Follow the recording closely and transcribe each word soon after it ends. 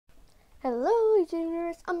Hello, YouTube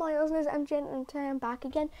universe. I'm my listeners, I'm Jen, and today I'm back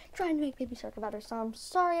again trying to make Baby Shark a better song.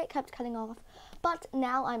 Sorry it kept cutting off, but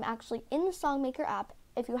now I'm actually in the Songmaker app.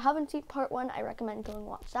 If you haven't seen part 1, I recommend going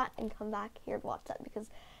watch that and come back here to watch that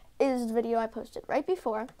because it is the video I posted right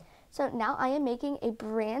before. So now I am making a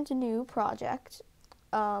brand new project.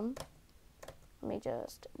 Let me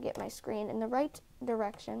just get my screen in the right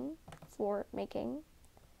direction for making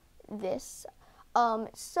this.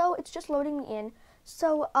 So it's just loading me in.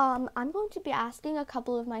 So, I'm going to be asking a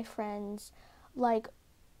couple of my friends, like,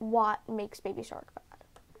 what makes Baby Shark bad.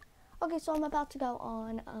 Okay, so I'm about to go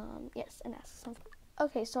on, and ask some.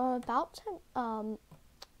 Okay, so I'm about to,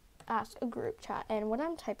 ask a group chat, and what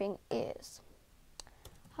I'm typing is,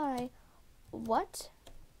 Hi, what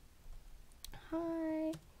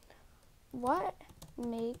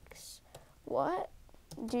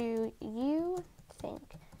do you think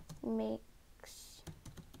makes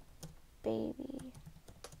Baby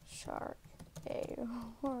Shark a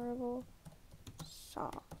horrible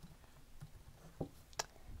song?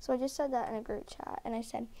 So I just said that in a group chat, and I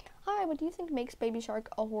said, hi, what do you think makes Baby Shark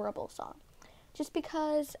a horrible song? Just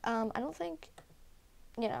because, I don't think,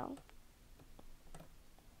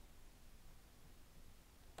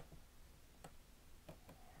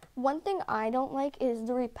 one thing I don't like is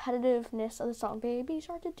the repetitiveness of the song. Baby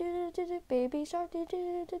Shark, Baby Shark,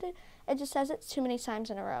 it just says it too many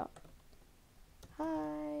times in a row.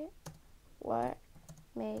 Hi, what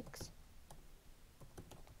makes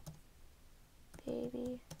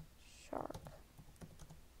Baby Shark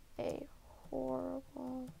a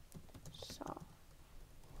horrible song?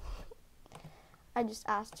 I just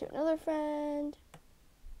asked to another friend.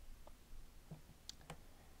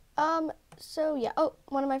 So yeah,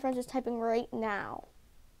 one of my friends is typing right now.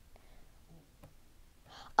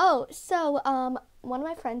 One of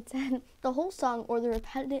my friends said the whole song or the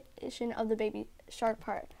repetition of the Baby Shark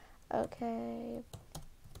part. Okay,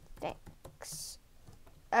 thanks.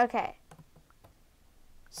 Okay.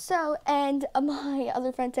 So, and my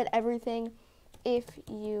other friend said everything if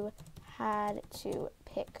you had to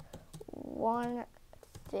pick one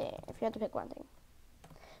thing.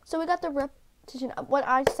 So we got the repetition. What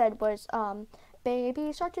I said was,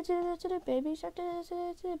 Baby Shark, Baby Shark,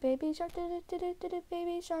 Baby Shark,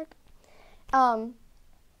 Baby Shark.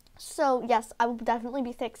 So yes, I will definitely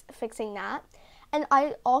be fixing that. And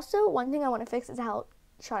one thing I want to fix is how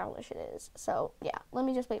childish it is. So yeah, let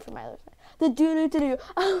me just wait for my other friend. The do.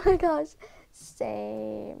 Oh my gosh,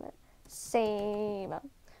 same.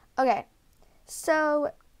 Okay,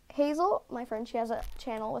 so Hazel, my friend, she has a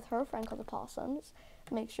channel with her friend called The Possums.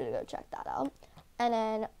 Make sure to go check that out. And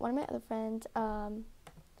then one of my other friends, I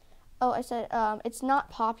said, it's not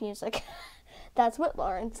pop music. That's what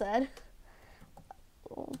Lauren said.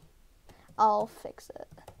 I'll fix it.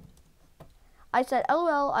 I said,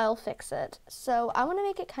 LOL, I'll fix it. So I want to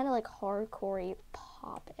make it kind of like hardcore-y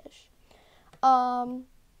pop-ish. I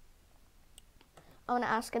want to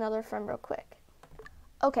ask another friend real quick.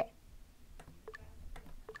 Okay,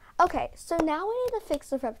 so now we need to fix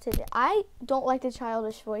the repetition. I don't like the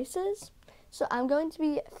childish voices, so I'm going to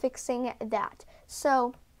be fixing that.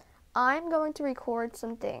 So I'm going to record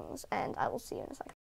some things, and I will see you in a second.